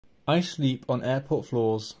I sleep on airport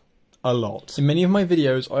floors a lot. In many of my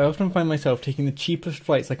videos, I often find myself taking the cheapest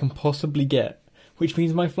flights I can possibly get, which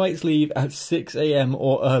means my flights leave at 6 AM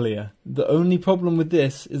or earlier. The only problem with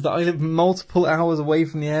this is that I live multiple hours away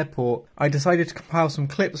from the airport. I decided to compile some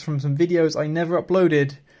clips from some videos I never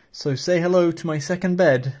uploaded, so say hello to my second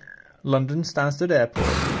bed, London Stansted Airport.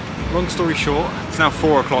 Long story short, it's now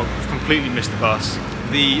 4 o'clock, I've completely missed the bus.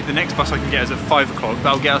 The next bus I can get is at 5 o'clock,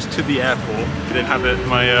 that'll get us to the airport, and then have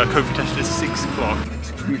my COVID test at 6 o'clock.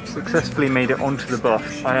 We've successfully made it onto the bus.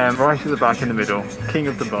 I am right at the back in the middle, king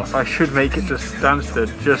of the bus. I should make it to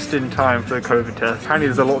Stansted just in time for the COVID test. Apparently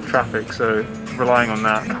there's a lot of traffic, so relying on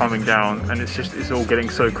that calming down, and it's all getting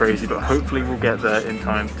so crazy, but hopefully we'll get there in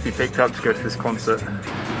time to be picked up to go to this concert.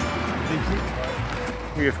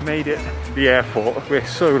 We have made it to the airport. We're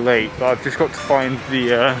so late, but I've just got to find the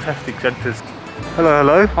testing centres. Hello,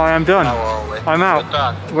 hello. I am done. How are we? I'm out. We're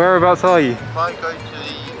done. Whereabouts are you? If I go to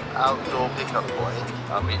the outdoor pickup point,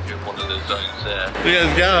 I'll meet you in one of the zones there.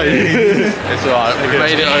 Let's go. It's alright, we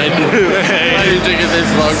made it in. Why are you taking this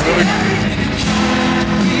long?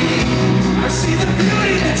 I see the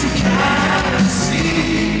beauty that you can't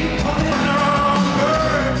see.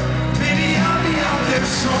 Maybe I'll be out there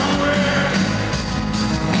somewhere.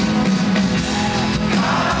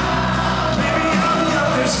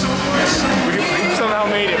 We somehow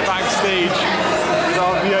made it backstage with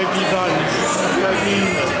our VIP buns.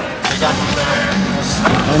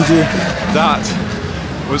 That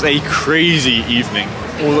was a crazy evening.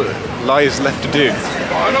 All that lies left to do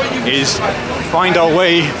is find our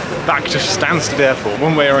way back to Stansted Airport,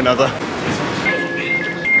 one way or another.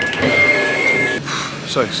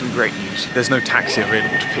 So, some great news. There's no taxi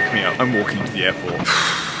available to pick me up. I'm walking to the airport.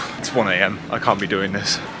 It's 1 AM. I can't be doing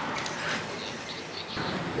this.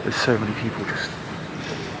 There's so many people just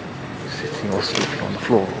sitting or sleeping on the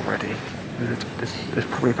floor already. There's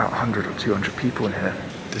probably about 100 or 200 people in here.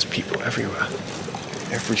 There's people everywhere.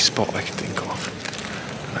 Every spot I can think of.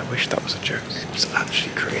 And I wish that was a joke. It's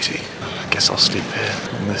actually crazy. I guess I'll sleep here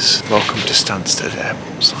on this Welcome to Stansted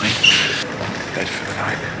Airport sign. Bed for the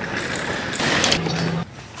night.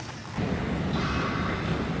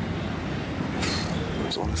 I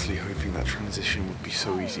was honestly hoping that transition would be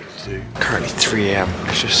so easy to do. Currently 3 AM.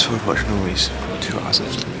 There's just so much noise. 2 hours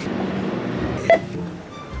of sleep.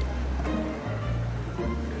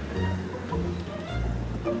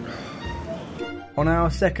 On our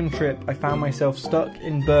second trip, I found myself stuck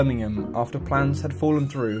in Birmingham after plans had fallen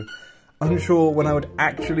through, unsure when I would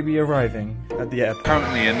actually be arriving at the airport.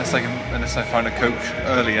 Currently, unless I find a coach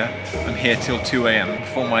earlier, I'm here till 2 AM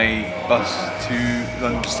before my bus to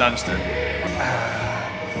London Stansted.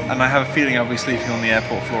 And I have a feeling I'll be sleeping on the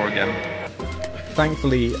airport floor again.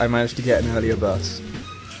 Thankfully, I managed to get an earlier bus.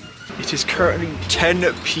 It is currently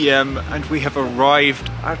 10 PM and we have arrived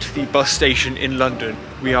at the bus station in London.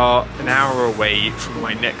 We are an hour away from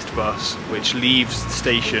my next bus, which leaves the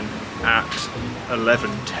station at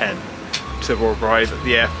 11:10 to arrive at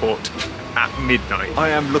the airport at midnight. I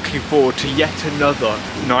am looking forward to yet another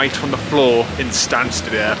night on the floor in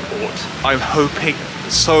Stansted Airport. I'm hoping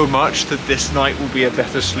so much that this night will be a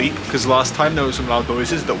better sleep, because last time there were some loud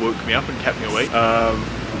noises that woke me up and kept me awake.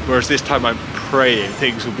 Whereas this time I'm praying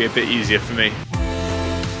things will be a bit easier for me.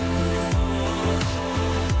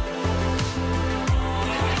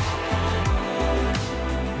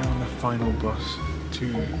 We're on the final bus to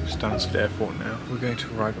Stansted Airport now. We're going to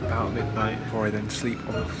arrive about midnight before I then sleep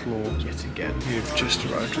on the floor yet again. We have just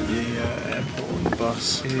arrived at the airport. The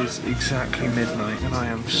bus is exactly midnight and I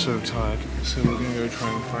am so tired. So we're going to go try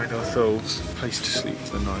and find ourselves a place to sleep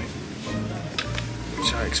for the night,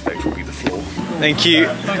 which I expect will be the floor. Thank you.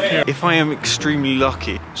 If I am extremely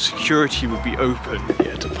lucky, security will be open.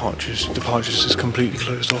 Yeah, departures is completely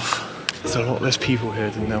closed off. There's a lot less people here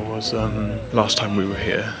than there was last time we were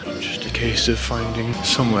here. Just a case of finding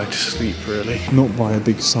somewhere to sleep, really. Not by a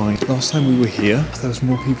big sign. Last time we were here, there was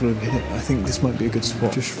more people over here. I think this might be a good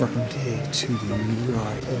spot. Just round here to the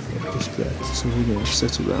right of this bed. So we're going to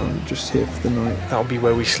sit around just here for the night. That'll be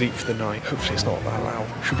where we sleep for the night. Hopefully it's not that loud.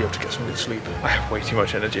 Should be able to get some good sleep. I have way too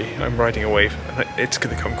much energy. I'm riding a wave and it's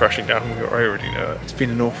going to come crashing down. I already know it. It's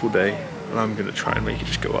been an awful day. And I'm going to try and make it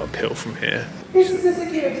just go uphill from here. This is a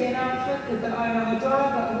security announcement that I am a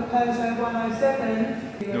driver of the Peugeot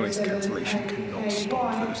 107. Noise cancellation cannot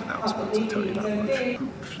stop those announcements, I'll tell you that much.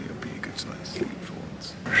 Hopefully it'll be a good night's sleep for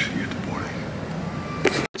once. Actually, good morning.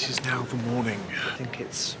 It is now the morning. I think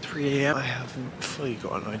it's 3 AM. I haven't fully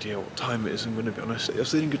got an idea what time it is, I'm going to be honest. I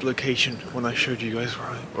was in a good location when I showed you guys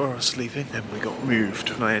where I was sleeping. Then we got moved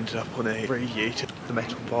and I ended up on a radiator. The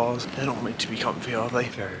metal bars, they're not meant to be comfy, are they?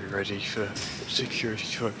 Very ready for security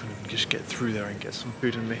to open and just get through there and get some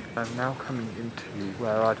food in me. I'm now coming into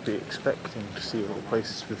where I'd be expecting to see all the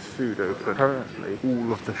places with food open. Currently,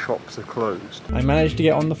 all of the shops are closed. I managed to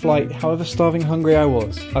get on the flight, however starving hungry I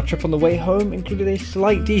was. Our trip on the way home included a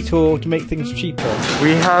slight detour to make things cheaper.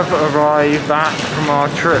 We have arrived back from our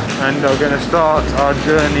trip and are going to start our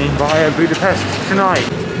journey via Budapest tonight.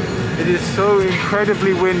 It is so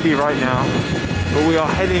incredibly windy right now, but we are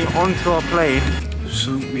heading onto our plane.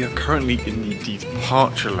 So we are currently in the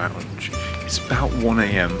departure lounge. It's about 1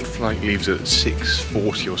 AM. The flight leaves at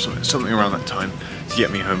 6:40 or something around that time to get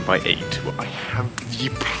me home by 8. Well, I have the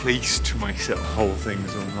place to myself. The whole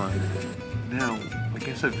thing's online. Now, I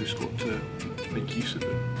guess I've just got to make use of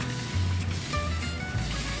it.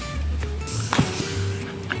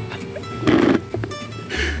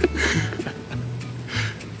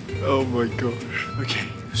 Oh my gosh. Okay,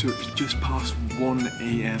 so it's just past 1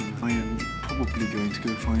 AM. I am probably going to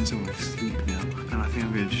go find somewhere to sleep now. And I think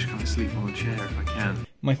I'm going to just kind of sleep on a chair if I can.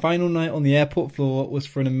 My final night on the airport floor was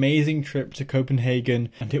for an amazing trip to Copenhagen,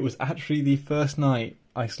 and it was actually the first night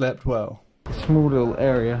I slept well. Small little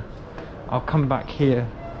area. I'll come back here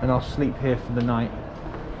and I'll sleep here for the night,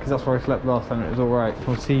 because that's where I slept last time and it was alright.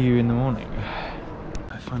 I'll see you in the morning.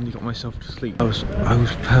 I finally got myself to sleep. I was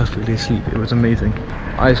perfectly asleep. It was amazing.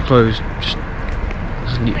 Eyes closed, just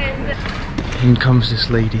sleep. In comes this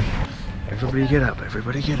lady. Everybody get up,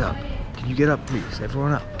 everybody get up. Can you get up please?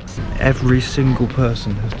 Everyone up. Every single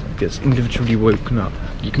person gets individually woken up.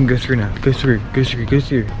 You can go through now. Go through, go through, go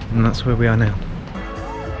through. And that's where we are now.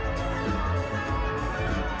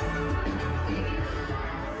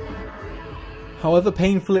 However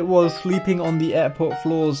painful it was sleeping on the airport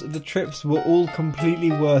floors, the trips were all completely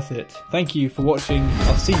worth it. Thank you for watching.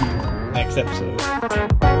 I'll see you next episode.